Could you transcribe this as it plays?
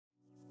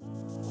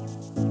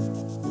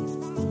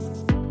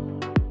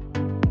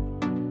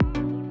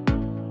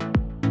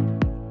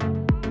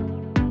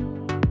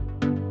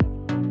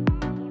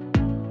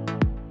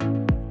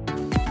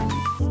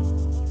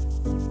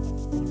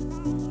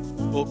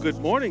Good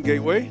morning,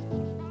 Gateway.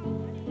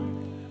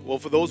 Well,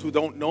 for those who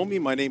don't know me,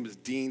 my name is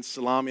Deen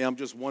Salami. I'm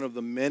just one of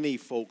the many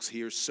folks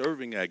here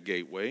serving at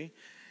Gateway.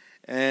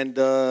 And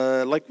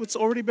like what's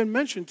already been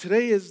mentioned,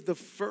 today is the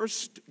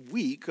first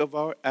week of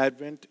our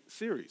Advent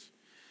series.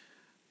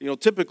 You know,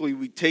 typically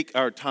we take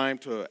our time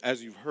to,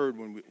 as you've heard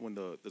when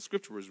the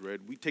scripture was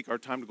read, we take our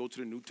time to go to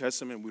the New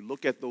Testament and we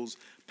look at those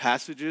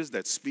passages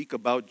that speak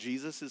about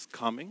Jesus'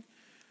 coming.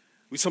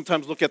 We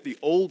sometimes look at the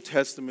Old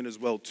Testament as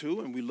well,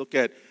 too, and we look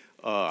at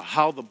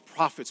how the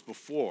prophets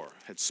before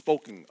had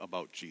spoken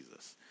about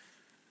Jesus.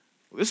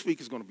 Well, this week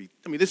is going to be,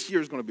 this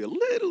year is going to be a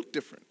little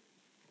different,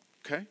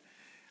 okay?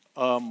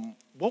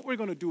 What we're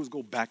going to do is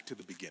go back to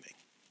the beginning.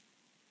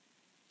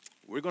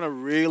 We're going to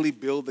really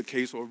build the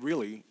case or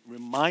really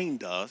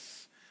remind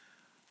us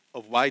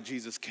of why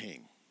Jesus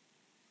came.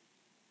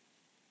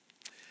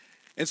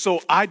 And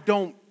so I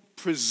don't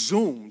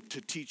presume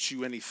to teach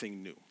you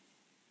anything new.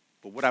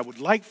 But what I would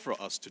like for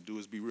us to do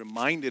is be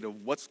reminded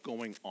of what's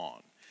going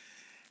on.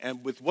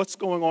 And with what's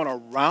going on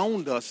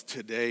around us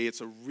today,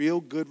 it's a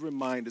real good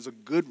reminder. It's a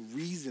good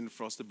reason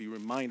for us to be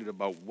reminded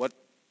about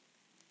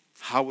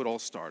how it all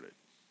started.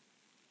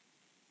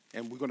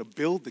 And we're going to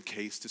build the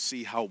case to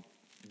see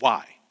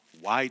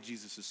why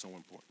Jesus is so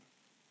important.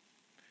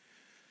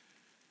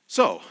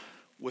 So,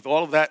 with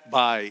all of that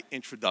by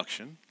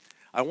introduction,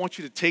 I want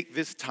you to take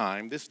this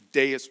time, this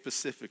day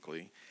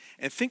specifically,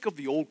 and think of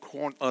the old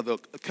the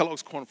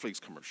Kellogg's Corn Flakes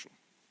commercial.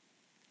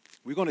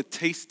 We're going to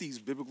taste these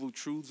biblical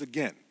truths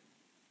again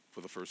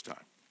for the first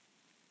time.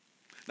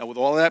 Now, with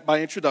all that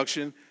by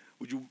introduction,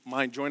 would you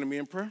mind joining me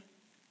in prayer?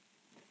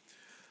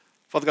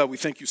 Father God, we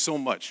thank you so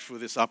much for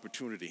this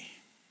opportunity.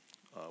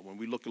 When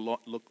we look,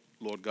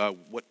 Lord God,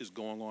 what is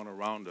going on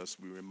around us,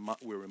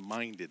 we're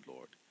reminded,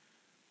 Lord,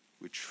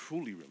 we're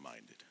truly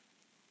reminded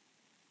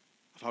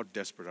of how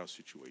desperate our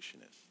situation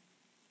is.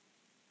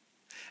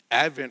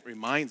 Advent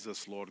reminds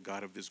us, Lord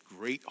God, of this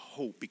great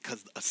hope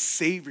because a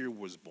Savior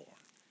was born.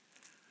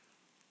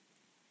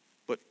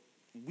 But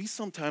we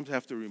sometimes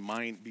have to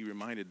be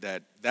reminded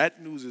that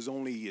that news is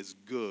only as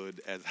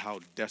good as how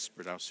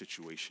desperate our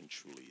situation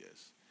truly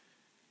is.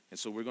 And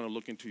so we're going to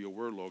look into your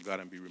word, Lord God,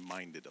 and be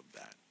reminded of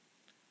that.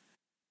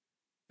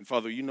 And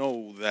Father, you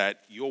know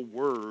that your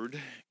word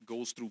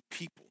goes through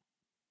people.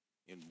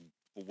 And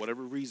for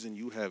whatever reason,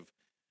 you have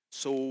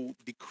so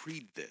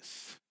decreed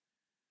this.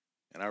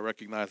 And I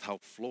recognize how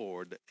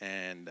flawed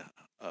and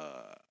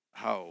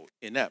how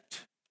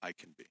inept I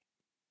can be.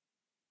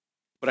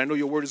 But I know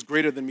your word is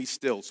greater than me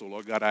still. So,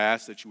 Lord God, I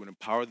ask that you would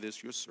empower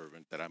this, your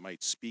servant, that I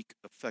might speak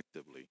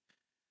effectively,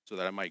 so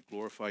that I might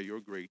glorify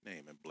your great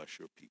name and bless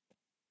your people.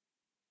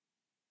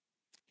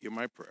 Hear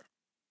my prayer.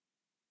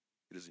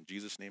 It is in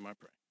Jesus' name I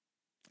pray.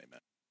 Amen.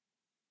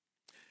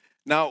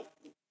 Now,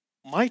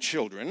 my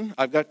children,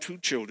 I've got 2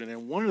 children,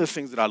 and one of the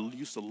things that I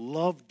used to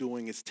love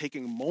doing is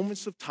taking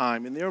moments of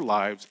time in their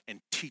lives and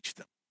teach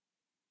them.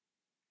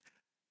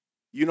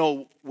 You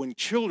know, when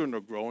children are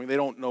growing, they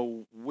don't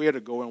know where to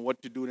go and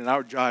what to do, and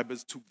our job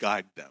is to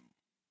guide them.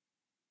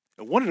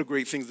 And one of the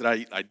great things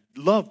that I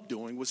loved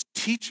doing was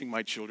teaching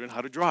my children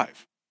how to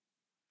drive.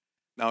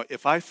 Now,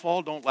 if I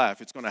fall, don't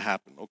laugh. It's going to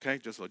happen, okay? I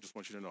just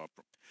want you to know.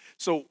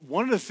 So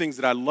one of the things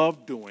that I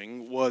loved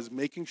doing was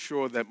making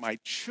sure that my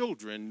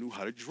children knew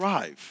how to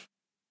drive.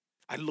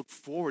 I looked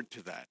forward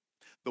to that.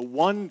 The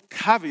one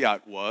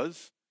caveat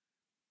was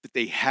that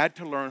they had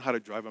to learn how to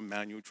drive a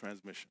manual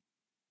transmission.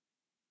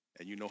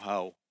 And you know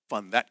how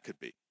fun that could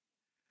be.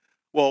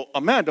 Well,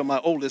 Amanda, my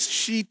oldest,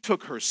 she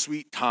took her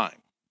sweet time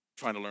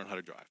trying to learn how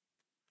to drive.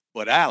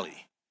 But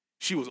Allie,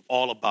 she was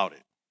all about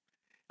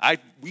it.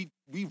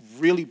 We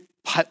really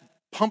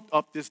pumped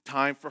up this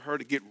time for her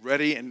to get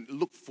ready and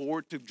look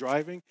forward to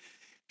driving.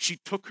 She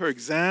took her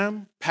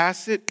exam,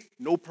 passed it,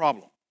 no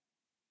problem.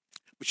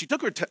 But she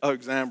took her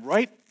exam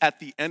right at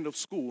the end of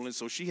school, and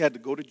so she had to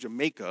go to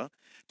Jamaica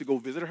to go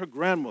visit her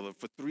grandmother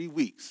for 3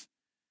 weeks.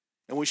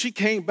 And when she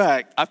came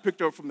back, I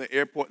picked her up from the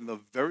airport, and the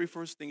very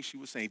first thing she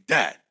was saying,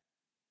 Dad,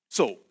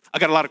 so I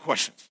got a lot of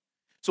questions.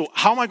 So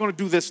how am I going to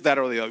do this, that,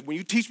 or the other? When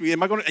you teach me,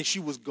 am I going to? And she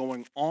was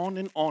going on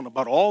and on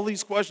about all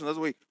these questions. I was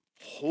like,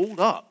 hold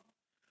up,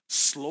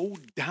 slow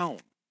down.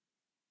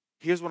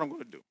 Here's what I'm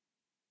going to do.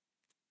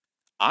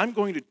 I'm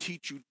going to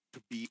teach you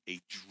to be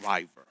a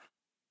driver.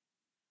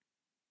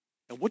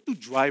 And what do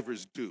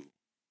drivers do?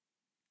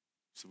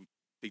 So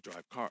they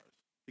drive cars.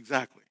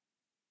 Exactly.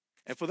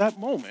 And for that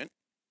moment,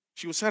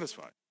 she was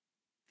satisfied.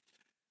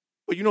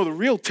 But you know, the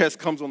real test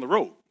comes on the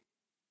road.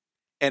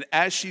 And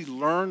as she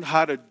learned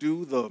how to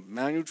do the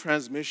manual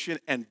transmission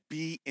and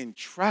be in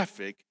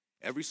traffic,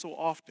 every so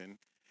often,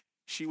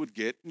 she would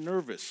get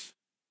nervous.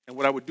 And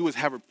what I would do is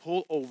have her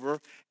pull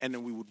over, and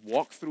then we would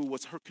walk through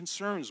what her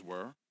concerns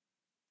were.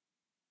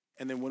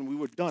 And then when we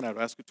were done, I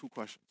would ask her 2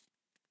 questions.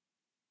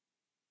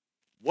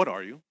 What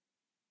are you?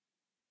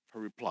 Her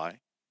reply,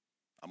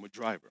 I'm a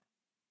driver.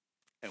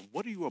 And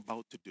what are you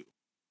about to do?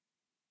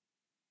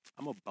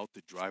 I'm about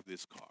to drive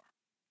this car.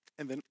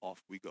 And then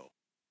off we go.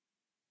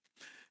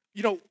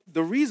 You know,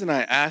 the reason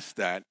I ask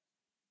that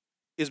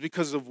is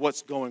because of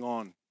what's going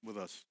on with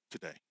us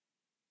today.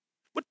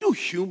 What do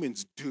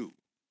humans do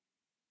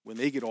when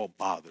they get all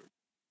bothered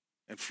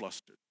and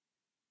flustered?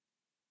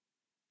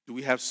 Do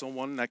we have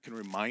someone that can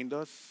remind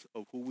us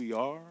of who we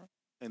are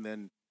and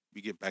then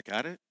we get back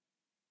at it?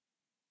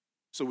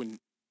 So when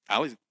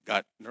Allie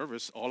got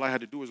nervous, all I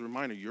had to do was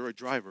remind her, you're a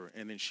driver.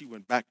 And then she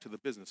went back to the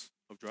business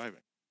of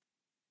driving.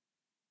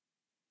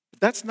 But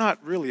that's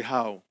not really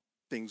how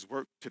things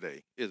work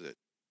today, is it?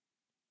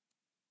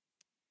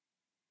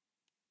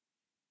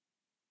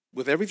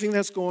 With everything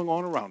that's going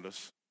on around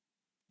us,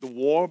 the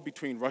war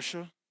between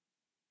Russia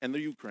and the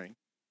Ukraine,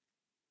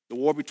 the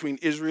war between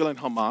Israel and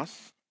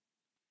Hamas,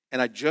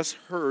 and I just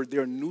heard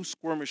there are new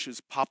skirmishes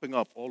popping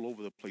up all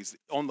over the place.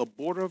 On the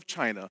border of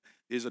China,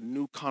 there's a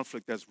new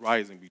conflict that's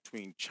rising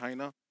between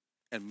China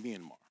and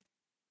Myanmar.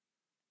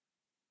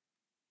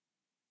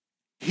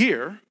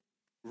 Here,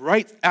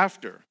 right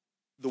after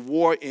the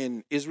war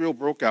in Israel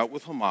broke out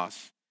with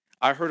Hamas,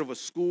 I heard of a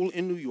school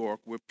in New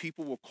York where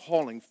people were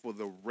calling for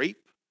the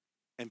rape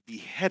and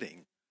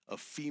beheading of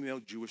female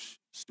Jewish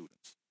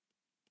students.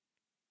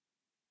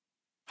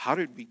 How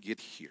did we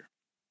get here?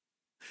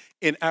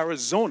 In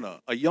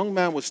Arizona, a young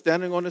man was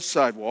standing on the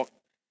sidewalk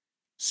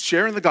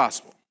sharing the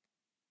gospel,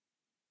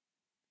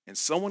 and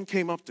someone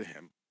came up to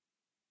him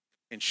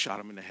and shot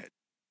him in the head.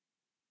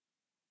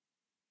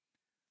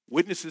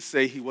 Witnesses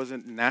say he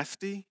wasn't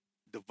nasty,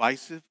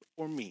 divisive,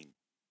 or mean.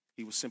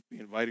 He was simply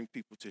inviting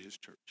people to his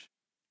church.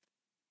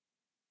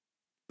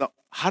 Now,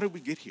 how did we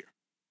get here?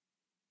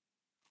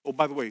 Oh,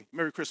 by the way,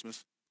 Merry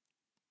Christmas.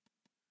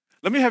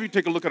 Let me have you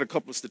take a look at a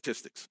couple of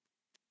statistics.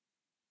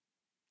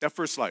 That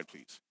first slide,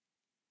 please.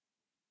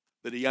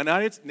 The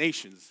United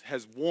Nations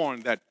has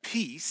warned that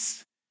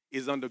peace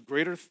is under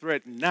greater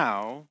threat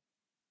now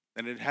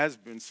than it has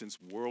been since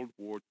World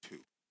War II.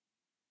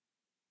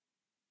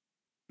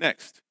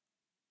 Next,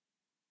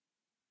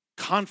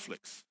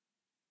 conflicts.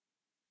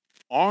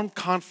 Armed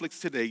conflicts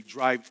today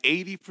drive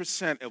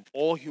 80% of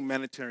all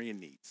humanitarian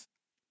needs.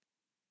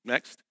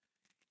 Next,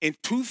 in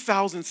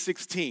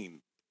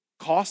 2016,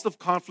 cost of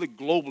conflict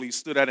globally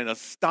stood at an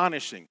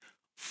astonishing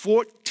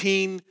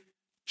 $14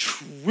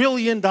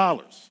 trillion.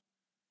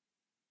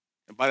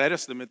 And by that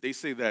estimate, they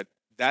say that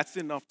that's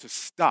enough to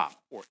stop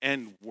or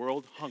end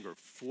world hunger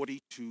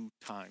 42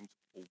 times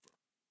over.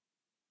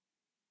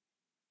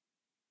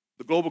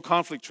 The Global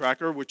Conflict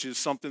Tracker, which is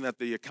something that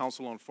the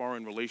Council on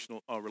Foreign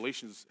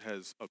Relations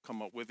has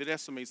come up with, it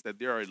estimates that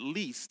there are at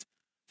least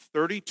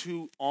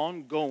 32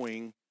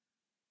 ongoing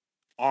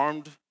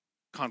armed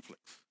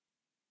conflicts.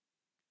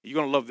 You're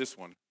going to love this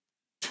one.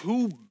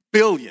 2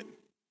 billion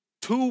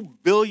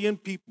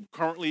people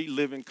currently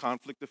live in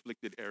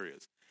conflict-afflicted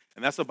areas.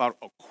 And that's about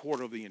a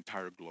quarter of the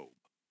entire globe.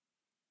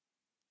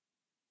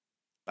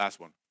 Last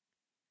one.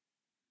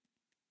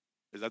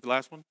 Is that the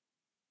last one?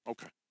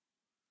 Okay.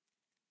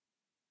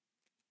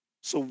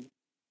 So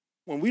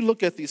when we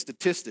look at these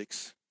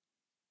statistics,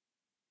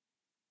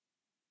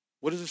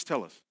 what does this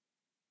tell us?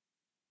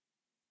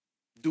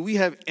 Do we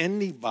have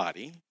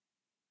anybody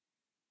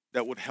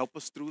that would help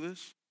us through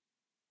this?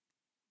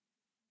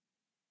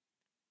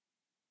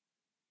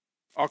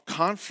 Are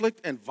conflict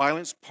and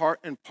violence part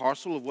and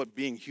parcel of what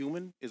being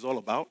human is all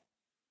about?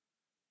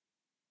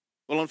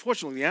 Well,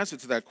 unfortunately, the answer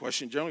to that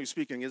question, generally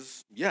speaking,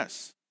 is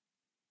yes.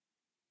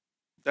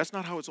 That's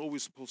not how it's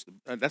always supposed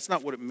to. That's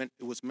not what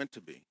it was meant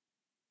to be.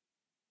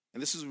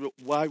 And this is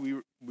why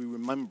we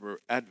remember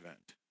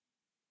Advent.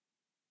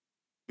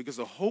 Because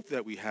the hope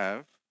that we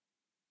have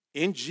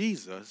in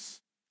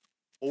Jesus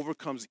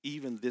overcomes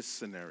even this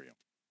scenario.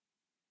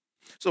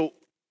 So,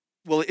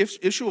 well, the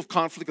issue of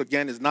conflict,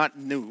 again, is not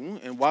new.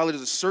 And while it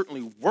is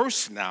certainly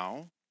worse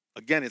now,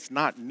 again, it's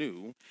not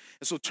new.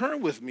 And so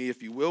turn with me,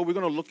 if you will. We're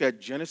going to look at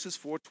Genesis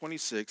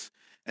 4:26.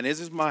 And as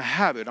is my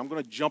habit, I'm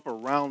going to jump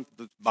around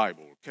the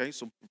Bible, okay?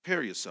 So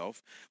prepare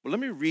yourself. Well, let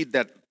me read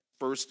that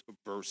first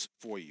verse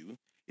for you.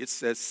 It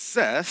says,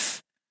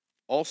 Seth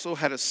also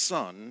had a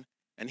son,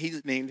 and he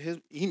named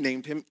him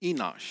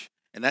Enosh.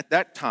 And at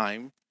that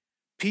time,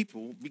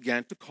 people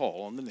began to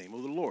call on the name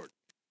of the Lord.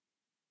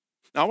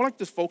 Now, I would like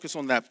to focus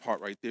on that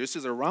part right there. It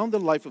says, around the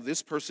life of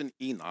this person,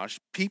 Enosh,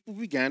 people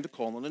began to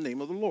call on the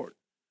name of the Lord.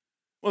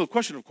 Well, the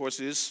question, of course,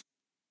 is,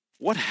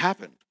 what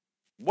happened?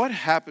 What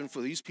happened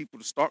for these people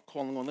to start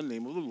calling on the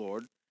name of the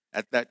Lord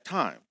at that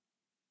time?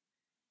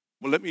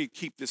 Well, let me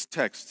keep this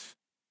text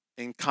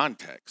in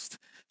context.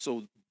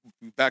 So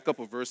back up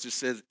a verse that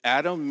says,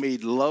 Adam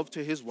made love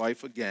to his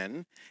wife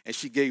again, and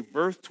she gave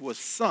birth to a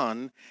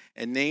son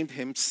and named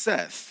him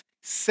Seth,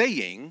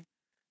 saying,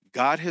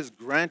 God has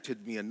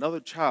granted me another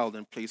child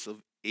in place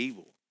of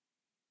Abel,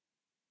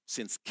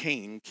 since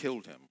Cain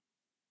killed him.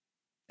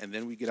 And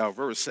then we get our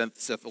verse,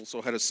 Seth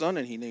also had a son,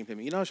 and he named him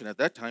Enosh, and at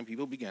that time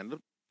people began to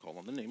call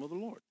on the name of the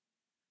Lord.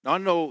 Now I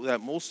know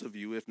that most of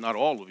you, if not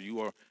all of you,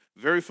 are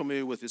very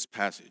familiar with this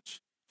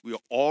passage. We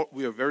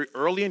are very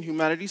early in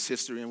humanity's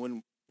history, and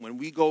when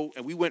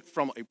we went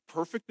from a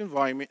perfect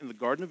environment in the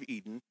Garden of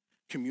Eden,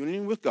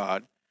 communing with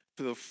God,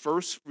 to the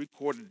first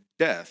recorded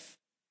death,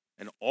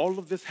 and all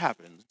of this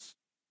happens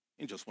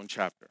in just one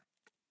chapter.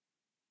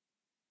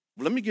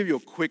 But let me give you a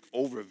quick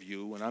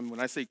overview, and when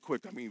I say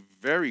quick, I mean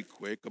very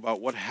quick, about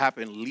what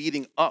happened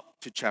leading up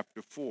to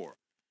chapter 4.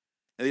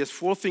 And there's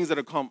four things that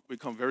have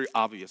become very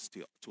obvious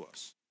to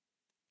us.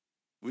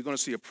 We're going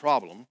to see a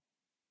problem,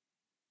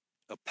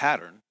 a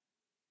pattern,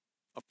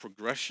 a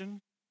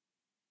progression,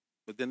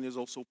 but then there's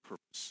also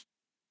purpose.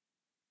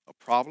 A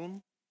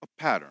problem, a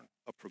pattern,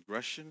 a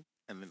progression,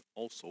 and then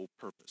also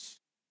purpose.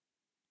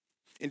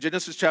 In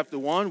Genesis chapter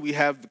 1, we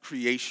have the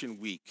creation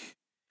week.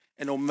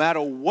 And no matter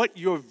what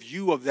your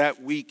view of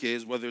that week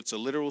is, whether it's a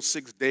literal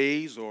 6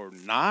 days or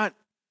not,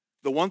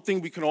 the one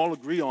thing we can all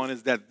agree on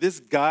is that this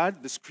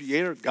God, this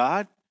creator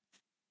God,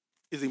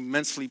 is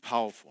immensely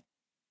powerful.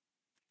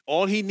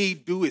 All he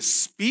need do is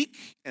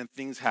speak and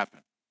things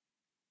happen.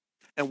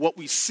 And what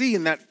we see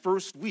in that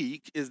first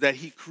week is that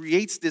he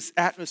creates this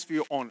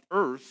atmosphere on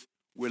earth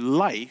where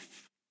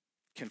life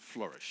can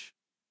flourish.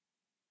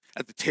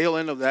 At the tail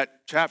end of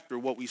that chapter,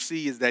 what we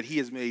see is that he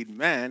has made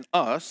man,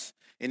 us,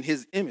 in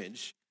his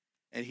image,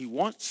 and he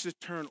wants to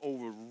turn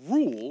over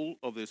rule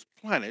of this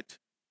planet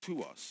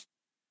to us.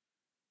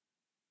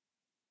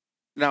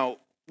 Now,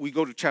 we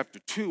go to chapter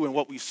 2, and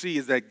what we see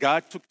is that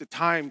God took the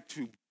time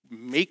to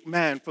make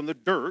man from the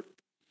dirt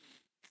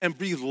and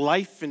breathe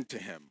life into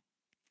him.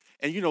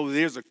 And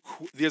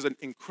there's an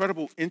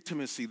incredible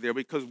intimacy there,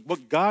 because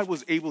what God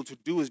was able to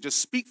do is just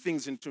speak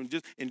things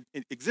into in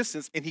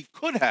existence, and he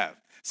could have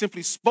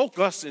simply spoke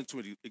us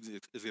into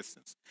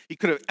existence. He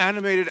could have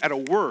animated at a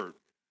word,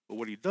 but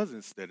what he does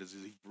instead is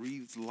he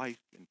breathes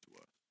life into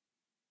us.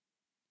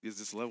 There's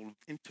this level of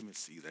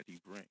intimacy that he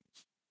brings.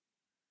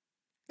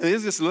 And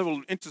there's this level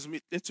of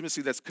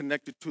intimacy that's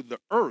connected to the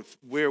earth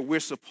where we're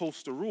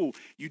supposed to rule.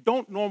 You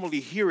don't normally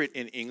hear it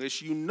in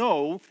English. You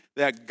know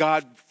that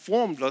God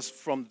formed us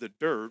from the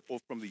dirt or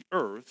from the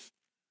earth,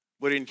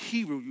 but in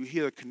Hebrew you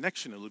hear the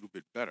connection a little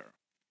bit better.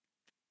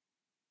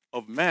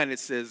 Of man it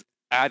says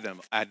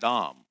Adam,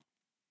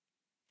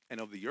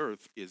 and of the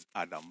earth is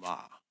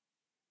Adamah.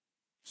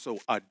 So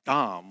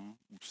Adam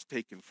was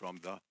taken from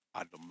the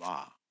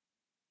Adamah.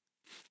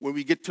 When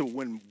we get to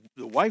when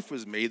the wife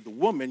was made, the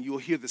woman, you'll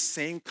hear the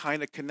same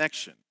kind of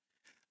connection.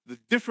 The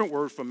different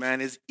word for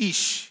man is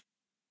ish,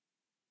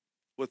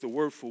 but the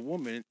word for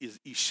woman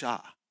is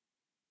isha.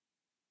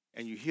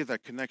 And you hear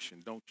that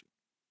connection, don't you?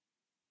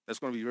 That's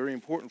going to be very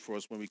important for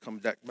us when we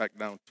come back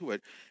down to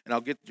it, and I'll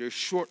get there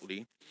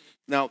shortly.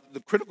 Now, the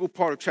critical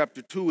part of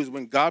chapter 2 is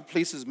when God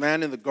places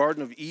man in the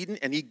Garden of Eden,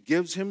 and he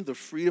gives him the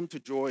freedom to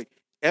enjoy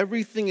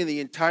everything in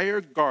the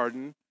entire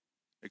garden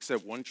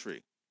except one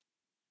tree.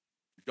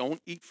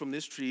 Don't eat from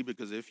this tree,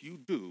 because if you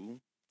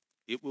do,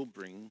 it will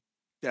bring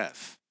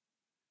death.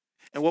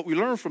 And what we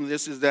learn from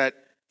this is that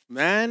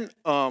man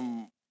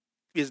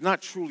is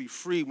not truly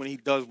free when he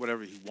does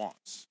whatever he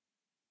wants.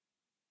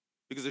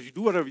 Because if you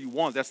do whatever you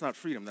want, that's not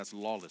freedom, that's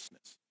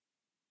lawlessness.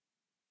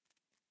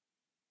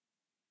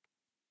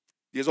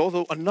 There's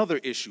also another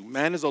issue.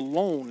 Man is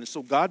alone, and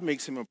so God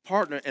makes him a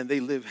partner, and they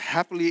live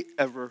happily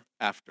ever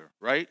after,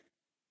 right?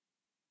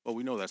 Well,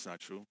 we know that's not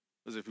true,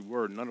 because if we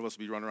were, none of us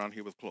would be running around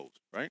here with clothes,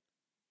 right?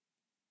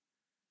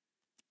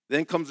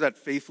 Then comes that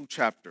faithful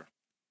chapter.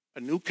 A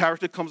new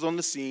character comes on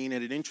the scene,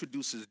 and it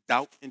introduces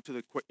doubt into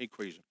the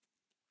equation.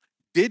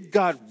 Did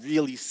God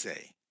really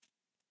say?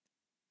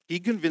 He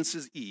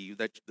convinces Eve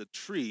that the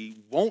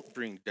tree won't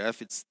bring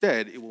death.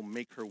 Instead, it will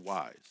make her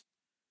wise.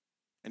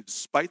 And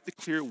despite the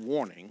clear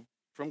warning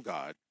from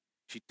God,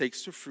 she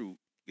takes the fruit,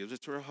 gives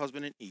it to her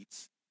husband, and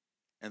eats,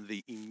 and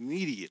they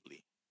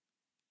immediately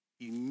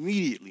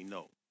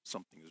know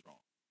something is wrong.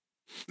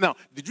 Now,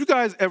 did you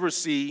guys ever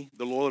see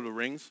The Lord of the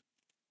Rings?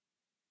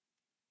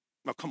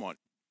 Now, come on.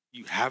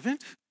 You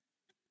haven't?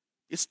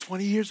 It's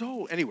 20 years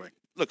old. Anyway,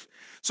 look.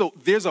 So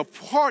there's a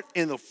part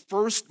in the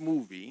first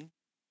movie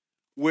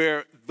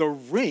where the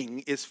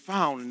ring is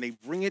found, and they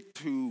bring it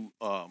to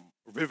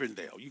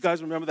Rivendell. You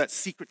guys remember that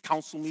secret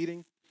council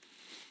meeting?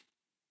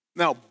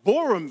 Now,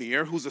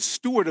 Boromir, who's a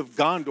steward of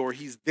Gondor,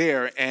 he's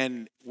there,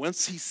 and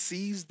once he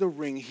sees the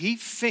ring, he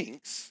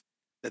thinks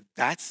that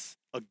that's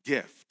a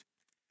gift.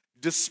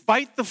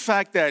 Despite the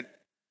fact that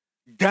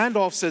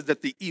Gandalf says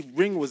that the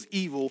ring was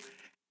evil,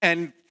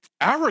 and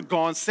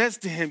Aragorn says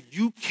to him,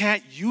 you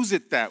can't use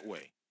it that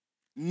way.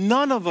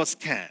 None of us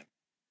can.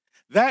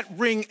 That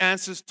ring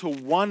answers to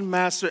one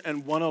master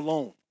and one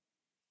alone.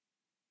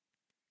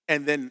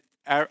 And then,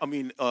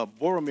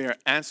 Boromir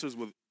answers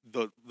with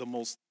the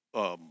most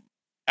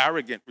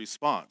arrogant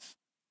response.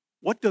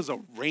 What does a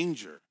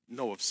ranger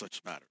know of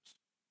such matters?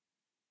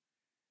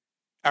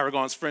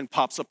 Aragorn's friend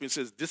pops up and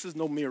says, this is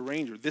no mere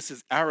ranger. This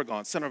is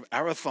Aragorn, son of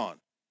Arathorn.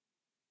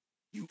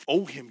 You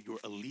owe him your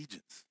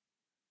allegiance.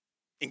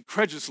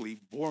 Incredulously,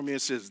 Boromir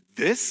says,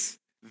 this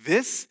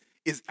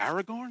is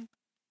Aragorn?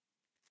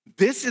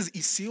 This is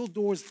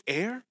Isildur's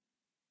heir?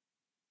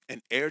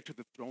 An heir to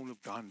the throne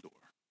of Gondor.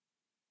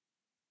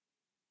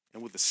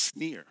 And with a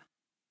sneer,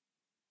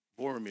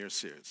 Boromir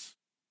says,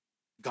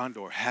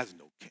 Gondor has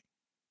no king.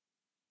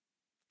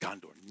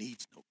 Gondor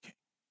needs no king.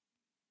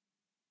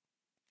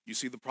 You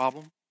see the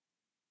problem?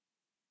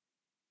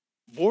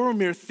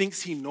 Boromir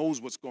thinks he knows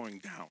what's going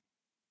down.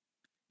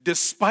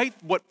 despite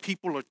what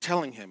people are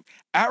telling him.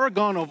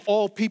 Aragorn, of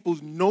all people,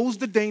 knows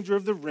the danger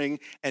of the ring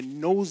and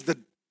knows the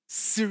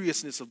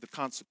seriousness of the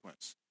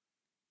consequence,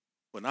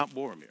 but not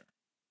Boromir.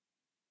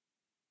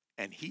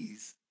 And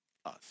he's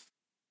us.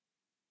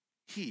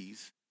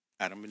 He's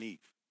Adam and Eve.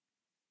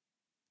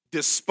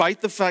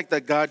 Despite the fact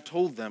that God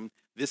told them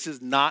this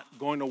is not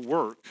going to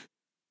work,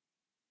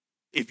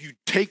 if you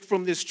take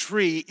from this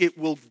tree, it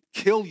will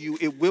kill you,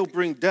 it will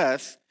bring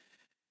death,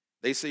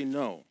 they say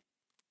no.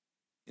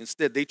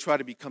 Instead, they try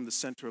to become the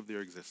center of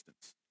their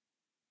existence,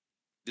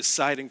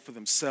 deciding for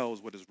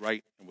themselves what is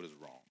right and what is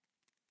wrong.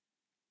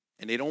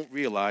 And they don't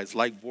realize,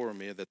 like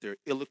Boromir, that they're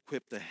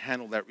ill-equipped to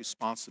handle that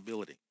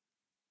responsibility.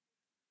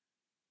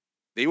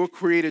 They were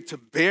created to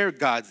bear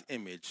God's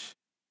image,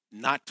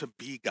 not to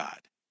be God.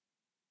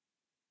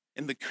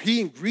 And the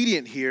key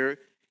ingredient here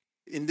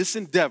in this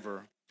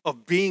endeavor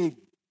of being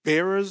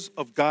bearers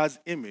of God's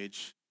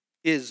image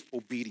is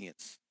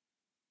obedience.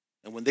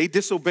 And when they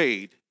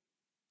disobeyed,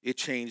 it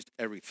changed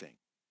everything.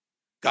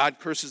 God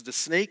curses the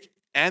snake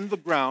and the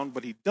ground,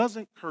 but he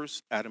doesn't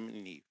curse Adam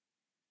and Eve.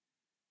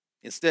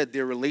 Instead,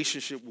 their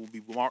relationship will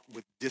be marked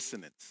with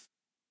dissonance.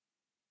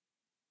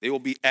 They will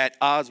be at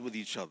odds with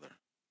each other.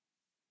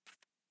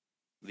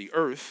 The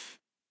earth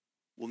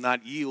will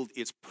not yield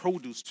its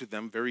produce to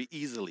them very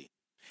easily,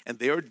 and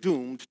they are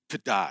doomed to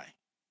die.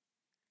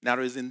 Now,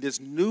 it is in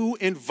this new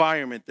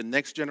environment the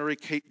next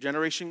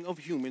generation of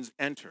humans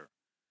enter.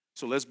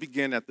 So let's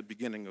begin at the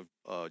beginning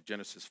of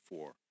Genesis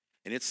 4.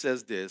 And it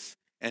says this,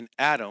 and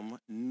Adam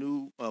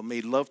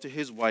made love to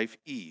his wife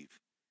Eve,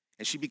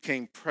 and she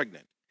became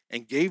pregnant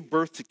and gave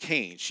birth to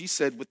Cain. She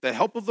said, with the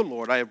help of the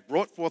Lord, I have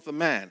brought forth a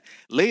man.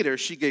 Later,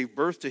 she gave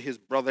birth to his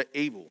brother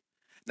Abel.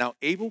 Now,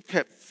 Abel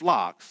kept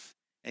flocks,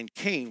 and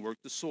Cain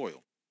worked the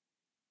soil.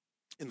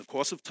 In the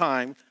course of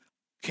time,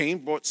 Cain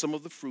brought some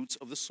of the fruits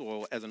of the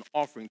soil as an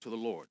offering to the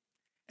Lord.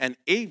 And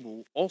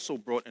Abel also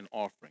brought an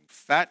offering,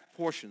 fat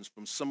portions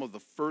from some of the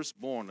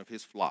firstborn of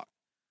his flock.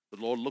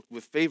 The Lord looked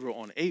with favor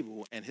on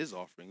Abel and his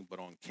offering, but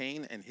on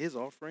Cain and his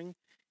offering,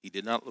 he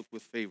did not look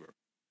with favor.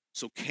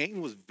 So Cain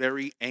was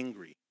very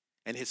angry,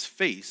 and his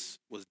face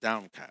was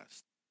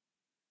downcast.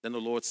 Then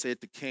the Lord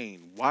said to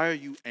Cain, why are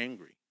you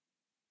angry?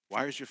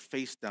 Why is your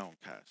face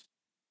downcast?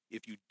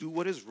 If you do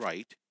what is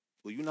right,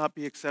 will you not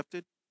be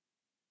accepted?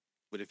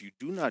 But if you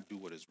do not do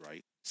what is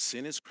right,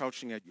 sin is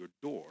crouching at your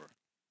door.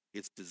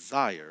 Its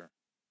desire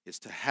is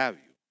to have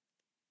you.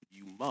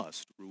 You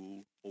must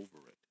rule over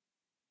it.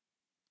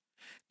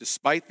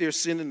 Despite their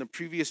sin in the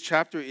previous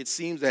chapter, it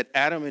seems that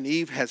Adam and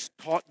Eve has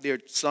taught their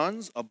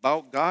sons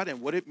about God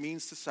and what it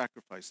means to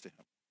sacrifice to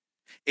him.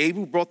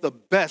 Abel brought the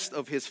best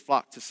of his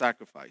flock to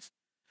sacrifice.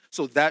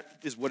 So that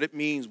is what it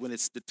means when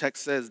the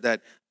text says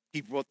that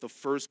he brought the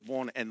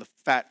firstborn and the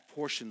fat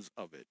portions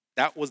of it.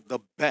 That was the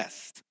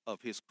best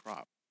of his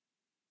crop.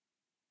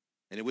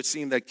 And it would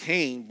seem that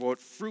Cain brought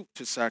fruit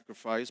to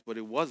sacrifice, but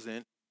it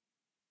wasn't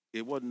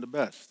the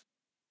best.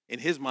 In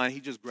his mind, he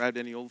just grabbed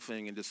any old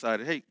thing and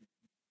decided, hey,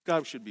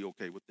 God should be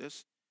okay with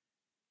this.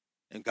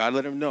 And God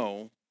let him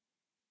know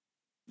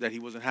that he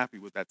wasn't happy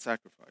with that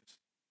sacrifice.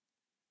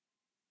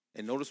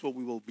 And notice what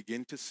we will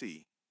begin to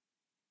see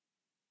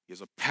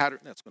is a pattern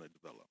that's going to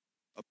develop,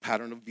 a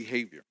pattern of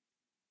behavior.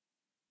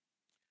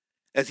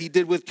 As he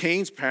did with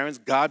Cain's parents,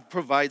 God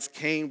provides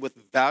Cain with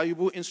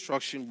valuable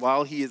instruction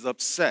while he is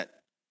upset.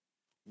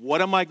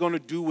 What am I going to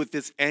do with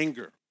this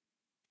anger?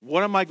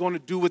 What am I going to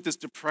do with this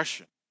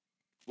depression?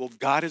 Well,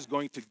 God is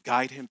going to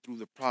guide him through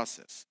the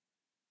process.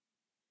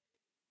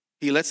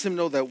 He lets him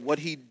know that what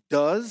he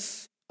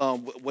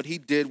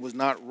did was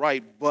not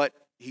right, but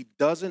he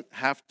doesn't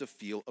have to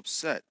feel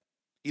upset.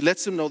 He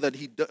lets him know that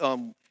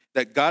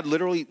that God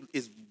literally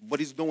is what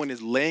he's doing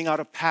is laying out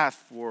a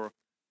path for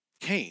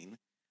Cain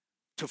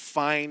to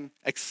find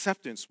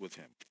acceptance with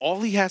him.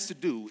 All he has to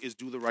do is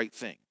do the right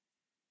thing,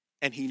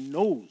 and he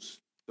knows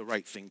the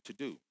right thing to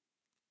do.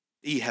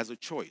 He has a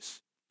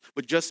choice,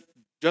 but just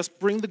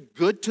bring the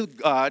good to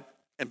God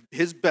and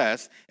his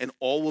best, and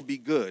all will be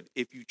good.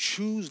 If you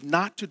choose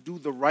not to do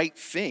the right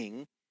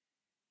thing,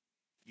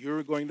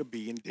 you're going to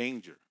be in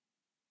danger.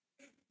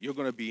 You're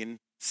going to be in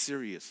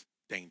serious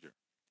danger.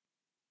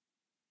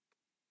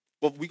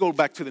 Well, we go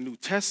back to the New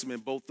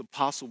Testament, both the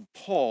Apostle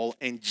Paul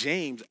and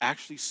James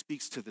actually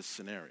speaks to this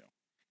scenario.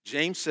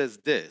 James says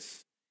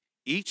this,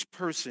 each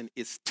person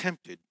is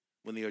tempted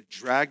when they are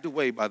dragged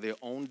away by their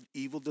own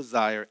evil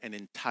desire and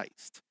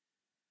enticed.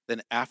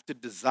 Then after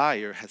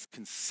desire has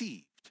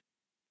conceived,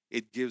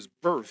 it gives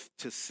birth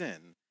to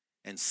sin,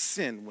 and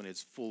sin, when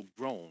it's full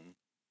grown,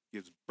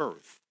 gives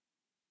birth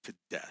to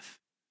death.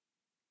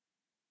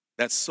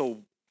 That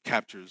so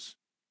captures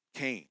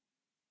Cain.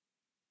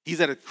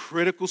 He's at a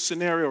critical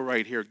scenario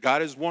right here.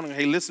 God is warning,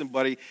 hey, listen,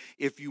 buddy,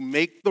 if you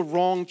make the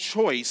wrong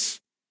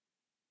choice,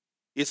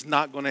 it's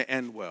not going to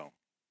end well.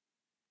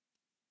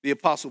 The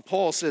Apostle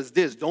Paul says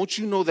this, don't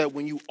you know that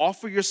when you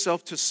offer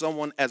yourself to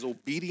someone as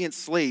obedient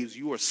slaves,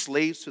 you are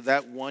slaves to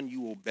that one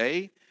you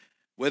obey?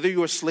 Whether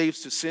you are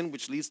slaves to sin,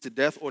 which leads to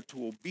death, or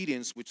to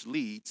obedience, which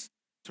leads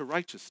to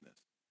righteousness.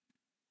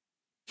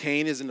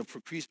 Cain is in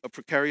a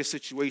precarious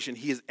situation.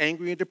 He is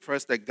angry and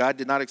depressed that God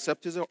did not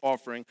accept his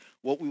offering.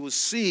 What we will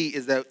see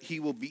is that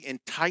he will be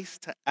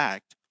enticed to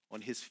act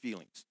on his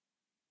feelings.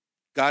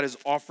 God is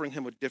offering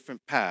him a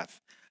different path.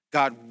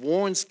 God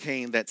warns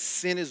Cain that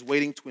sin is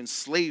waiting to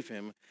enslave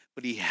him,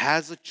 but he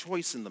has a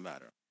choice in the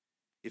matter.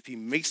 If he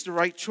makes the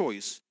right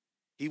choice,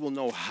 he will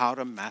know how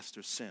to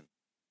master sin.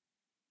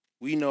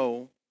 We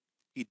know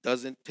he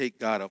doesn't take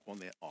God up on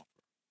that offer.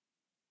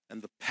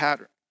 And the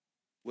pattern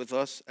with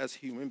us as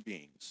human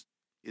beings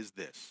is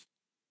this: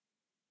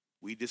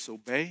 we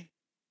disobey,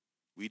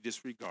 we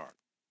disregard.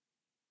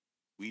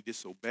 We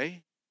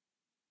disobey,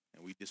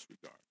 and we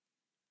disregard.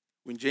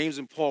 When James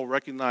and Paul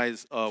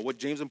recognize, what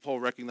James and Paul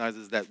recognize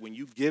is that when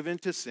you give in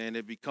to sin,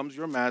 it becomes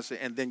your master,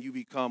 and then you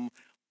become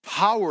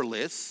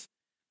powerless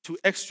to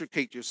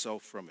extricate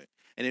yourself from it.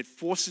 And it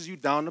forces you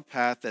down the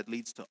path that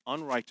leads to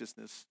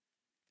unrighteousness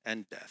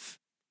and death.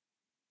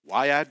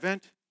 Why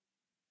Advent?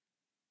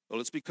 Well,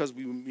 it's because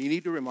we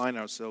need to remind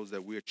ourselves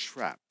that we are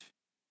trapped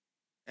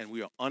and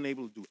we are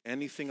unable to do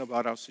anything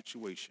about our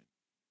situation.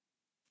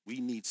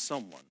 We need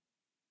someone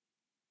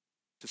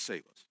to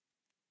save us.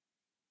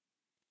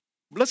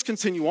 But let's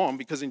continue on,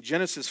 because in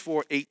Genesis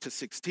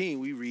 4:8-16,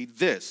 we read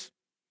this.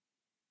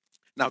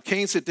 Now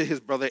Cain said to his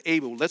brother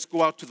Abel, let's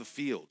go out to the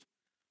field.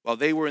 While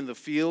they were in the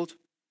field,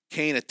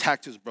 Cain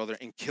attacked his brother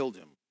and killed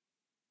him.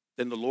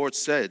 Then the Lord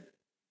said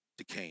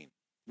to Cain,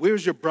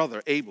 where's your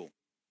brother Abel?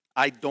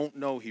 I don't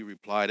know, he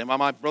replied. Am I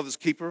my brother's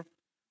keeper?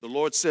 The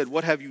Lord said,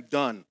 what have you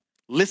done?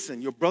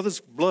 Listen, your brother's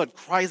blood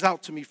cries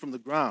out to me from the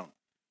ground.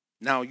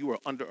 Now you are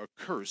under a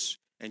curse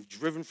and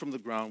driven from the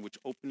ground, which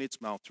opened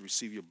its mouth to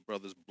receive your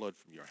brother's blood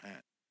from your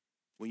hand.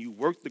 When you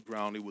work the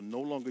ground, it will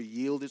no longer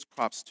yield its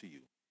crops to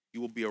you.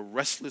 You will be a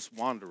restless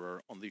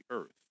wanderer on the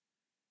earth.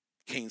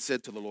 Cain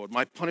said to the Lord,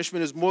 my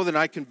punishment is more than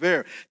I can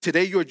bear.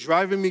 Today you are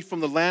driving me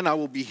from the land. I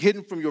will be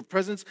hidden from your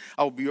presence.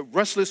 I will be a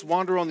restless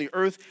wanderer on the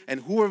earth,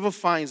 and whoever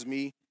finds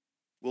me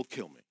will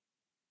kill me.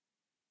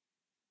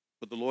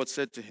 But the Lord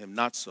said to him,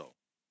 not so.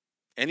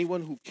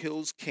 Anyone who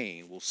kills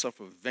Cain will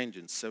suffer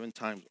vengeance 7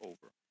 times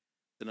over.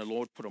 Then the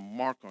Lord put a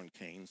mark on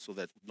Cain so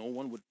that no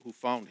one who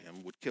found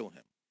him would kill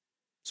him.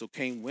 So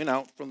Cain went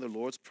out from the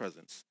Lord's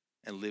presence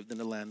and lived in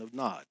the land of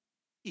Nod,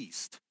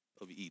 east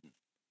of Eden.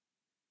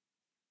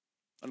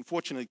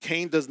 Unfortunately,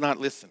 Cain does not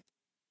listen.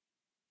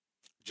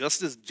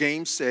 Just as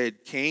James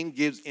said, Cain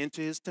gives into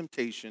his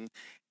temptation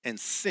and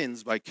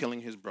sins by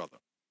killing his brother.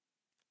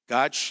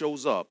 God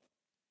shows up,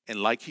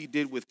 and like he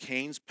did with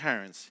Cain's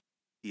parents,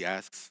 he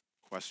asks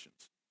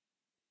questions.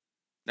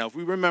 Now, if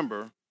we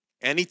remember,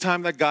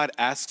 anytime that God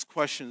asks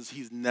questions,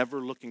 he's never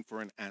looking for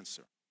an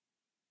answer.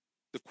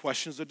 The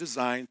questions are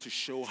designed to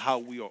show how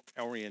we are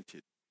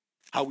oriented,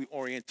 how we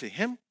orient to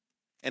him,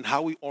 and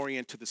how we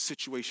orient to the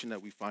situation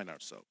that we find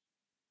ourselves.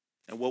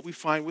 And what we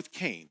find with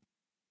Cain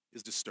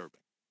is disturbing.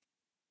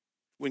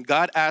 When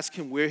God asks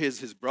him where is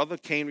his brother,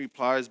 Cain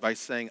replies by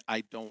saying,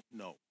 I don't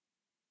know.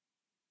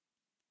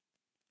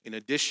 In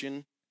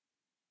addition,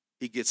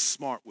 he gets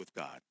smart with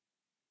God.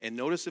 And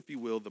notice, if you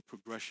will, the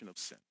progression of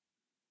sin.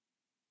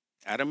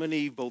 Adam and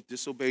Eve both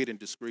disobeyed and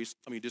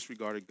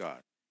disregarded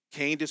God.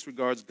 Cain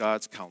disregards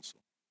God's counsel,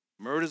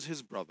 murders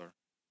his brother,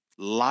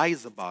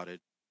 lies about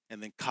it,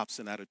 and then cops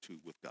an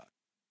attitude with God.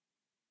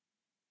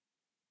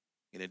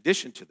 In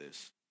addition to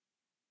this,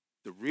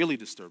 the really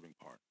disturbing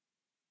part,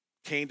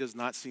 Cain does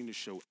not seem to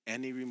show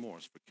any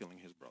remorse for killing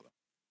his brother.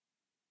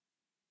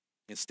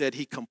 Instead,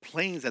 he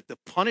complains that the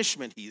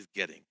punishment he's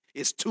getting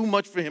is too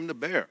much for him to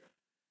bear.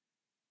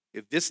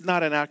 If this is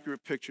not an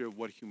accurate picture of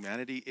what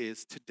humanity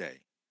is today,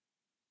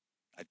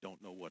 I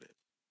don't know what is.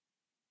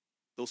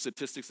 Those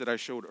statistics that I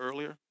showed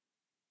earlier,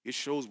 it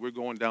shows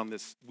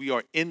we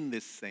are in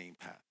this same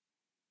path.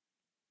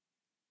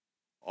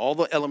 All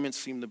the elements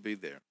seem to be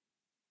there.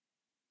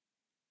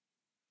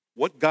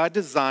 What God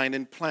designed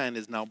and planned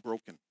is now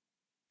broken.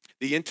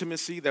 The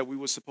intimacy that we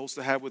were supposed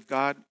to have with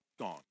God,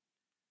 gone.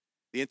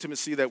 The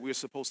intimacy that we were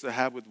supposed to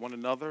have with one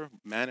another,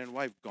 man and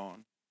wife,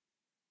 gone.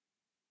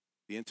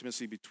 The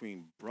intimacy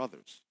between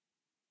brothers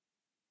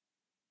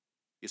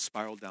is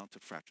spiraled down to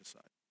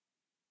fratricide.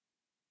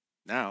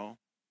 Now,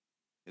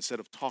 instead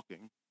of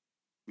talking,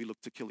 we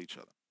look to kill each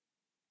other.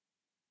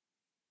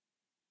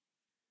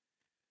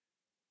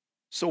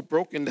 So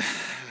broken,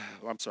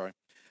 I'm sorry.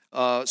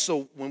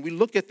 So when we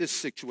look at this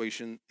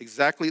situation,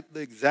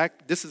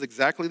 this is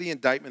exactly the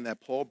indictment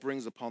that Paul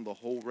brings upon the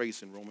whole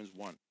race in Romans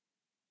 1.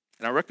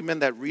 And I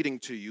recommend that reading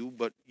to you,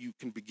 but you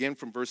can begin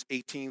from verse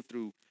 18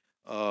 through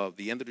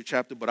the end of the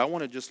chapter. But I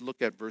want to just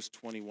look at verse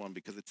 21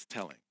 because it's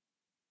telling.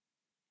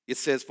 It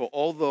says, for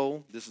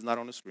although, this is not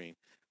on the screen,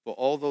 for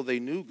although they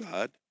knew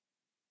God,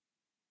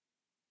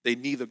 they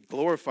neither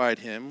glorified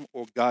him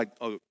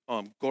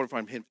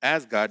glorified him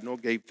as God, nor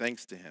gave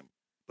thanks to him.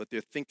 But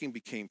their thinking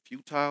became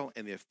futile,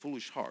 and their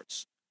foolish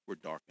hearts were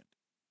darkened.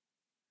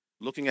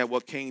 Looking at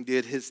what Cain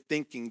did, his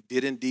thinking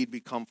did indeed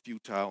become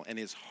futile, and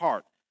his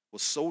heart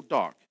was so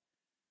dark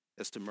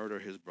as to murder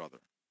his brother.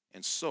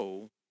 And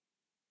so,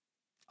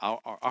 our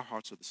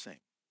hearts are the same.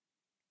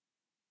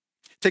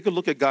 Take a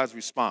look at God's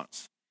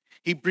response.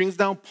 He brings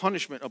down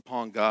punishment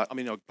upon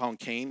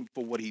Cain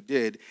for what he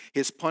did.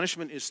 His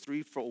punishment is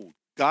threefold.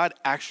 God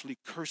actually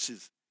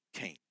curses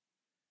Cain.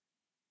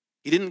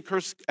 He didn't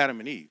curse Adam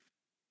and Eve,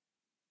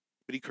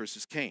 but he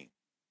curses Cain.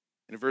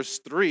 In verse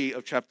 3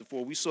 of chapter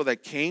 4, we saw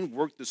that Cain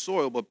worked the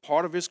soil, but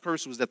part of his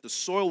curse was that the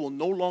soil will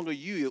no longer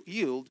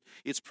yield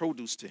its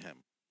produce to him.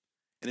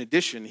 In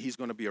addition, he's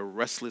going to be a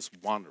restless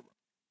wanderer.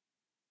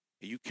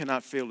 And you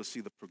cannot fail to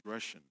see the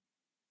progression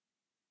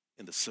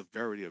in the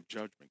severity of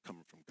judgment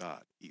coming from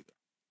God either.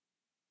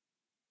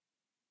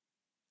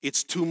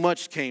 It's too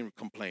much, Cain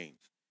complains.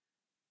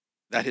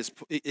 That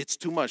it's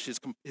too much.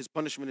 His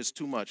punishment is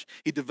too much.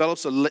 He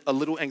develops a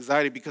little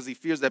anxiety because he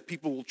fears that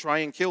people will try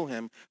and kill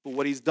him for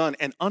what he's done.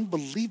 And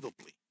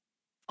unbelievably,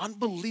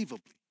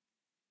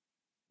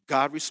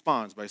 God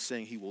responds by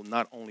saying he will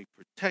not only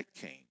protect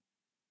Cain,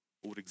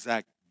 but would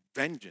exact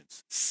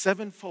vengeance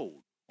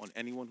sevenfold on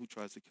anyone who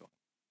tries to kill him.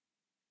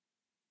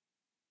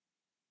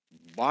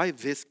 Why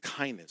this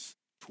kindness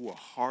to a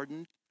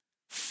hardened,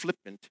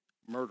 flippant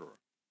murderer?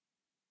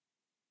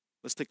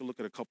 Let's take a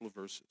look at a couple of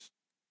verses.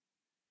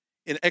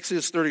 In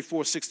Exodus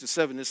 34,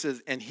 6-7, it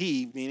says, and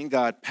he, meaning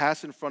God,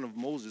 passed in front of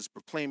Moses,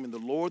 proclaiming, the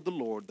Lord,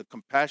 the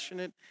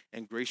compassionate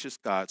and gracious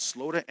God,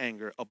 slow to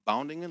anger,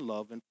 abounding in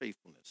love and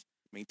faithfulness,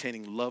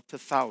 maintaining love to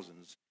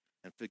thousands,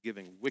 and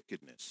forgiving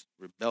wickedness,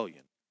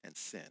 rebellion, and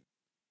sin.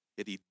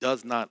 Yet he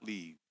does not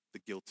leave the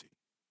guilty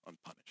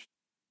unpunished.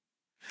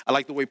 I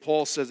like the way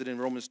Paul says it in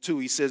Romans 2.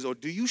 He says, or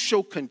do you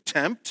show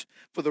contempt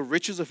for the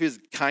riches of his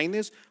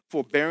kindness,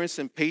 forbearance,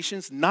 and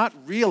patience, not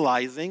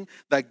realizing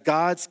that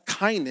God's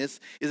kindness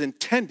is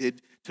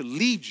intended to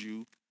lead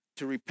you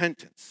to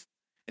repentance?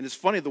 And it's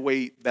funny the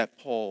way that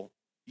Paul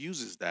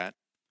uses that,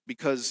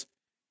 because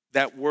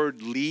that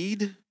word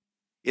lead,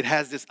 it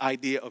has this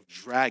idea of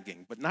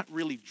dragging, but not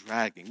really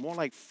dragging, more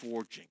like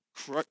forging,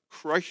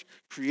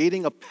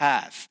 creating a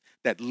path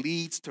that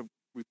leads to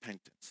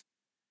repentance.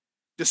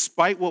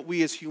 Despite what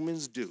we as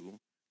humans do,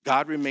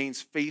 God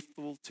remains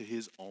faithful to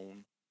his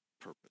own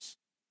purpose.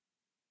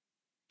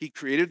 He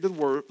created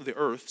the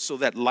earth so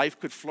that life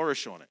could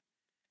flourish on it.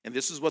 And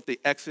this is what the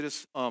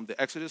Exodus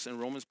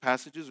and Romans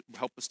passages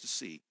help us to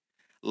see.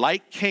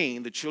 Like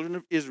Cain, the children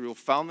of Israel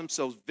found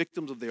themselves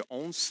victims of their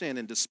own sin,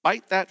 and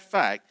despite that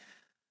fact,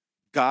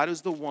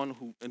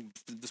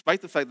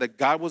 despite the fact that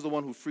God was the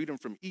one who freed them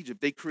from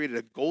Egypt, they created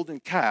a golden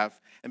calf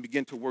and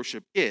began to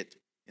worship it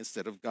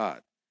instead of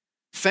God.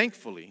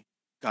 Thankfully,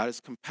 God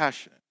is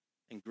compassionate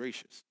and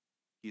gracious.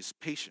 He is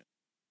patient,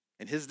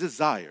 and his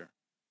desire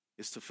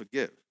is to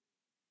forgive.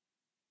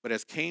 But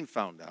as Cain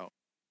found out,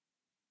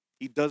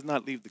 he does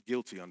not leave the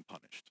guilty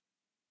unpunished.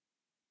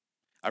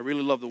 I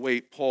really love the way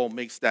Paul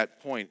makes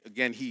that point.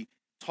 Again, he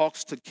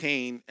talks to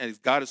Cain, and as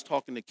God is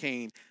talking to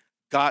Cain,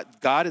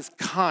 God is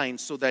kind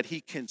so that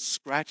he can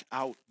scratch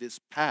out this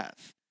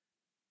path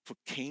for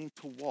Cain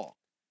to walk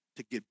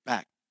to get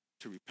back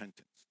to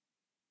repentance.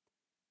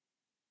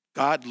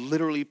 God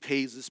literally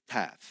pays this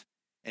path,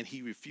 and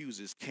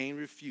Cain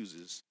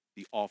refuses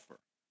the offer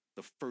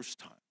the first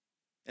time,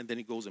 and then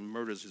he goes and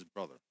murders his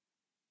brother.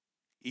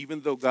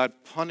 Even though God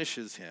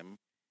punishes him,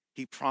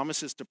 he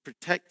promises to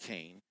protect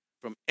Cain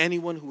from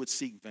anyone who would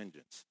seek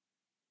vengeance.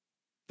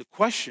 The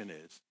question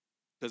is,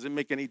 does it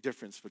make any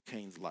difference for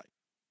Cain's life?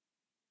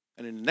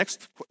 And in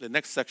the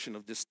next section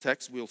of this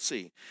text, we'll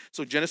see.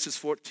 So Genesis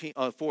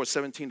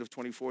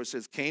 4:17-24, it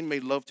says, Cain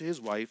made love to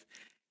his wife.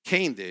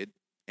 Cain did,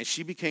 and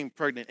she became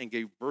pregnant and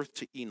gave birth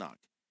to Enoch.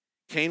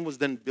 Cain was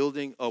then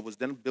building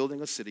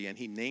a city, and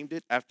he named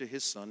it after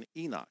his son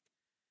Enoch.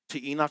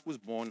 To Enoch was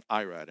born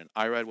Irad, and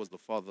Irad was the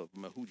father of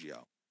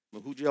Mehujael.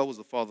 Mehujael was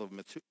the father of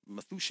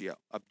Methushael.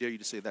 I dare you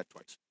to say that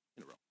twice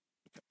in a row.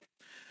 Okay.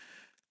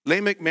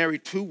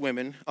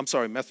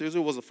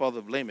 Methuselah was the father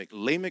of Lamech.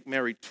 Lamech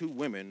married two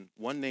women,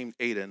 one named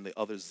Ada and the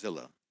other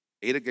Zillah.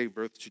 Ada gave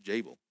birth to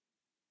Jabal.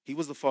 He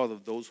was the father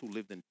of those who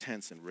lived in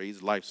tents and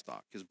raised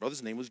livestock. His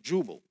brother's name was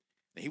Jubal,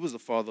 and he was the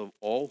father of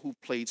all who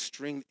played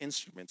stringed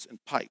instruments and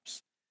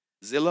pipes.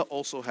 Zillah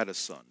also had a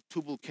son,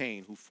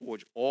 Tubal-Cain, who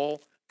forged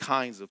all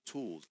kinds of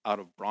tools out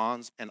of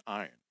bronze and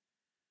iron.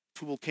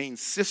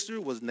 Tubal-Cain's sister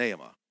was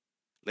Naamah.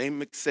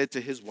 Lamech said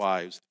to his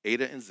wives,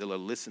 Ada and Zillah,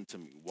 listen to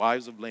me.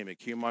 Wives of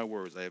Lamech, hear my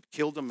words. I have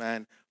killed a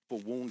man for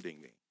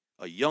wounding me,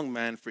 a young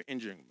man for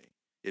injuring me.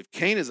 If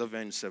Cain is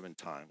avenged 7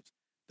 times,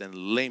 then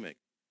Lamech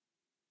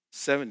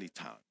 77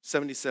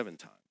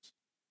 times.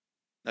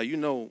 Now, you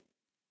know,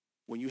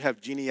 when you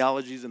have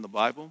genealogies in the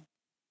Bible,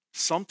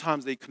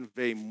 sometimes they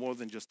convey more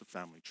than just a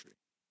family tree.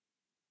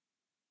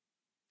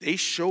 They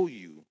show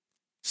you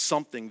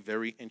something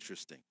very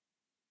interesting.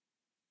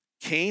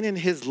 Cain and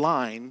his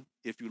line,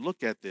 if you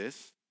look at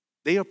this,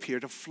 they appear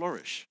to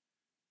flourish.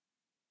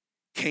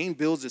 Cain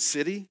builds a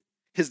city.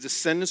 His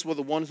descendants were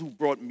the ones who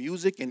brought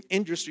music and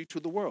industry to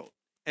the world.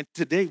 And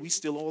today we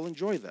still all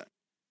enjoy that.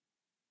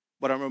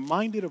 But I'm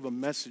reminded of a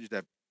message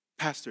that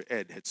Pastor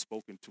Ed had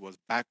spoken to us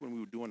back when we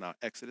were doing our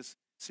Exodus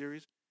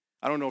series.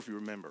 I don't know if you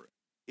remember it.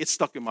 It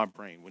stuck in my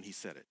brain when he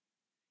said it.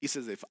 He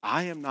says, if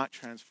I am not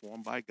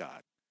transformed by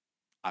God,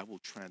 I will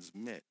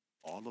transmit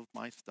all of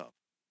my stuff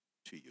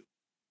to you.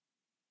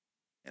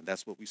 And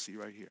that's what we see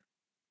right here.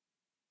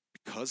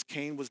 Because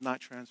Cain was not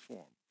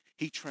transformed,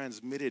 he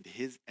transmitted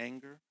his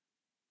anger,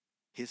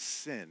 his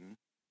sin,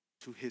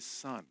 to his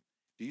son.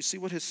 Do you see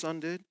what his son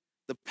did?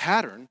 The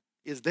pattern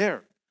is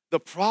there. The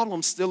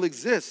problem still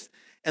exists,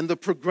 and the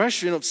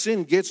progression of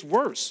sin gets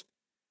worse.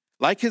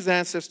 Like his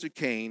ancestor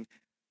Cain,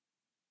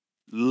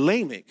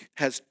 Lamech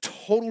has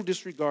total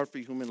disregard for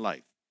human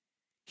life.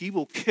 He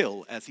will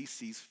kill as he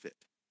sees fit.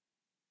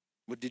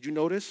 But did you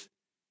notice?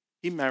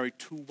 He married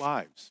 2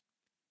 wives.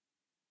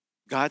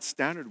 God's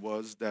standard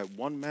was that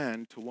 1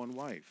 man to 1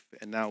 wife,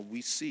 and now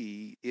we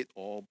see it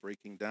all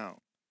breaking down.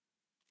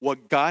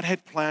 What God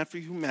had planned for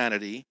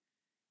humanity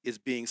is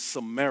being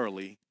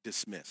summarily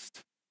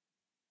dismissed.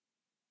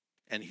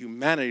 And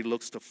humanity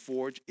looks to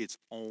forge its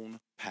own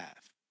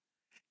path.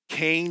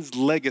 Cain's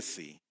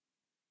legacy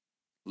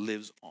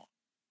lives on.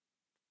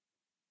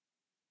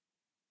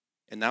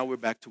 And now we're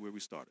back to where we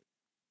started.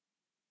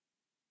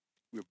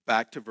 We're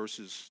back to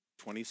verses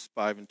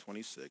 25 and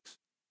 26.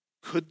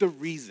 Could the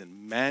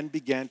reason men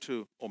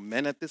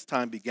at this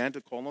time began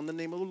to call on the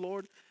name of the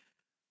Lord,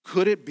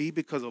 could it be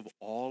because of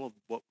all of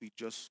what we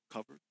just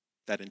covered,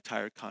 that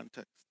entire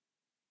context?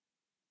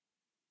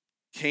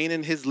 Cain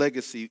and his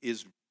legacy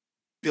is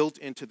built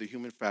into the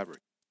human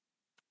fabric.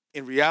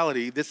 In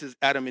reality, this is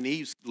Adam and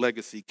Eve's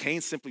legacy. Cain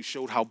simply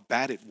showed how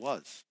bad it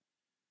was.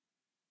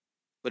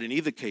 But in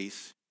either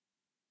case,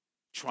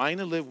 trying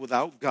to live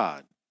without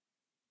God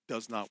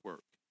does not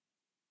work.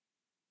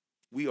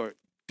 We are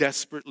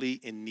desperately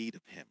in need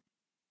of him.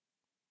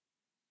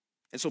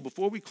 And so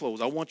before we close,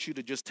 I want you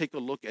to just take a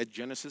look at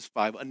Genesis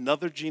 5,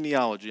 another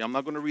genealogy. I'm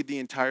not going to read the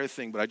entire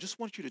thing, but I just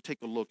want you to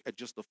take a look at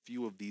just a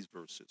few of these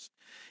verses.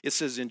 It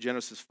says in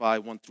Genesis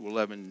 5, 1 through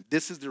 11,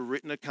 this is the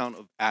written account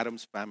of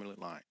Adam's family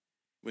line.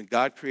 When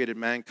God created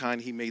mankind,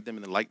 he made them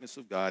in the likeness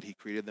of God. He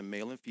created them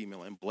male and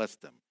female and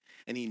blessed them.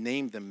 And he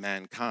named them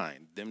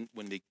mankind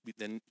when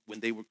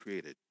they were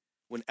created.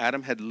 When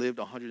Adam had lived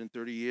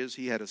 130 years,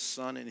 he had a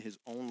son in his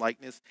own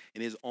likeness,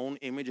 in his own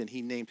image, and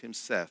he named him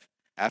Seth.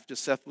 After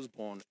Seth was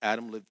born,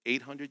 Adam lived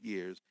 800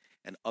 years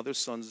and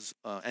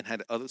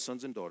had other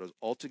sons and daughters.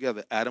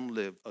 Altogether, Adam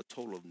lived a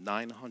total of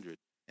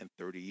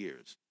 930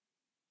 years.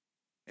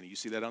 And you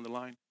see that on the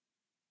line?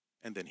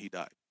 And then he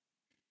died.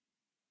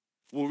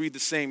 We'll read the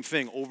same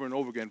thing over and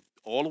over again,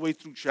 all the way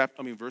through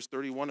verse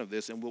 31 of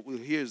this, and what we'll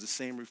hear is the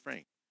same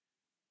refrain.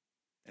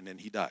 And then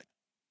he died.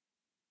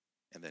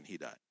 And then he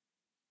died.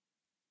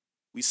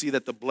 We see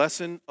that the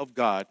blessing of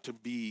God to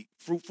be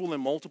fruitful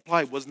and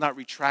multiply was not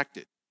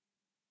retracted.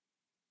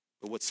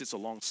 But what sits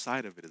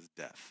alongside of it is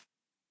death.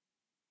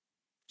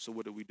 So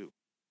what do?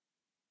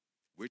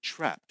 We're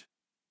trapped.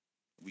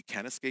 We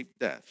can't escape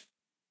death.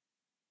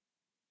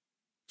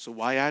 So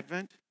why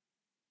Advent?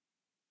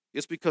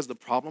 It's because the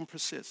problem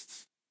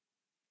persists.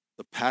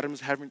 The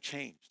patterns haven't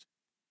changed.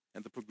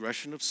 And the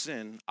progression of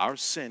sin, our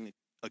sin,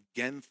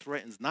 again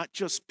threatens not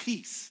just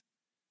peace,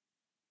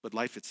 but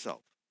life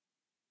itself.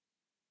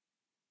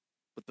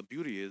 But the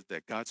beauty is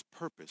that God's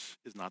purpose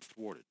is not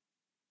thwarted.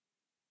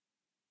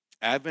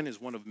 Advent is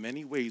one of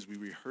many ways we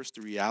rehearse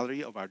the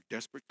reality of our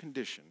desperate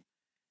condition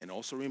and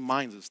also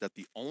reminds us that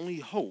the only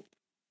hope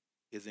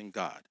is in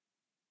God.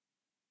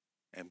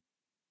 And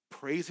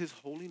praise his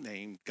holy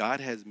name,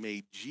 God has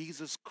made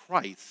Jesus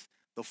Christ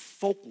the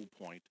focal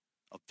point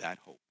of that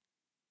hope.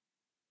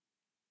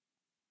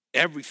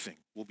 Everything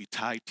will be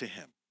tied to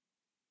him.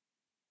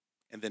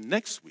 And then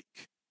next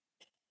week,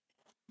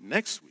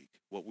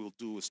 what we'll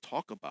do is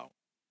talk about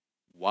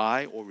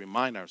why, or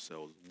remind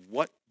ourselves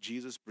what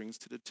Jesus brings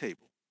to the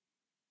table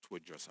to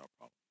address our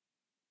problem.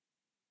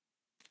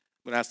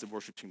 I'm going to ask the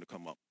worship team to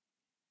come up.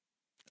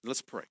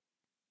 Let's pray.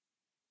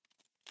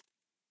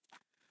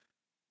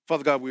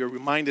 Father God, we are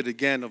reminded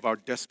again of our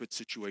desperate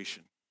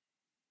situation.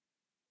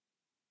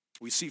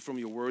 We see from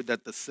your word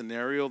that the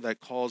scenario that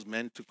caused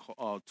men to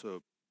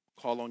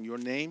call on your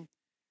name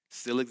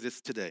still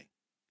exists today.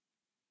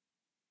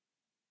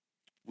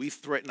 We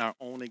threaten our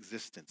own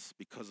existence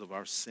because of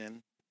our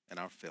sin and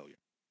our failure.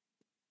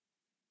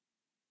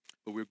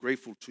 But we're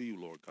grateful to you,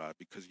 Lord God,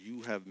 because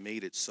you have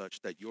made it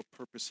such that your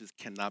purposes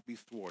cannot be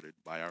thwarted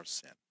by our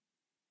sin.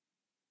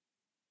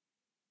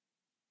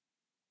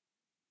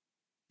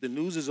 The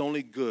news is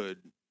only good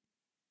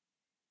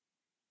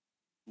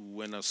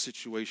when a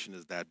situation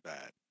is that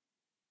bad.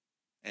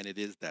 And it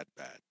is that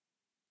bad.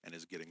 And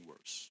it's getting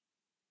worse.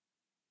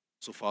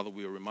 So, Father,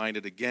 we are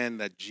reminded again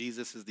that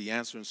Jesus is the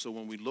answer. And so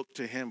when we look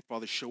to him,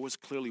 Father, show us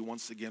clearly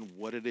once again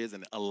what it is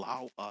and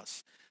allow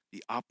us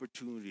the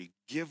opportunity.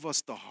 Give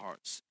us the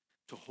hearts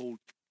to hold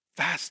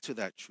fast to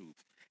that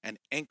truth and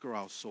anchor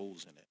our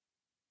souls in it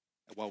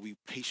while we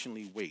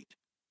patiently wait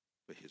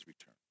for his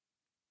return.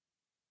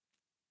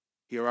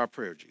 Hear our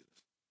prayer, Jesus.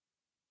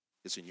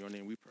 It's in your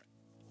name we pray.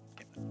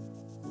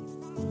 Amen.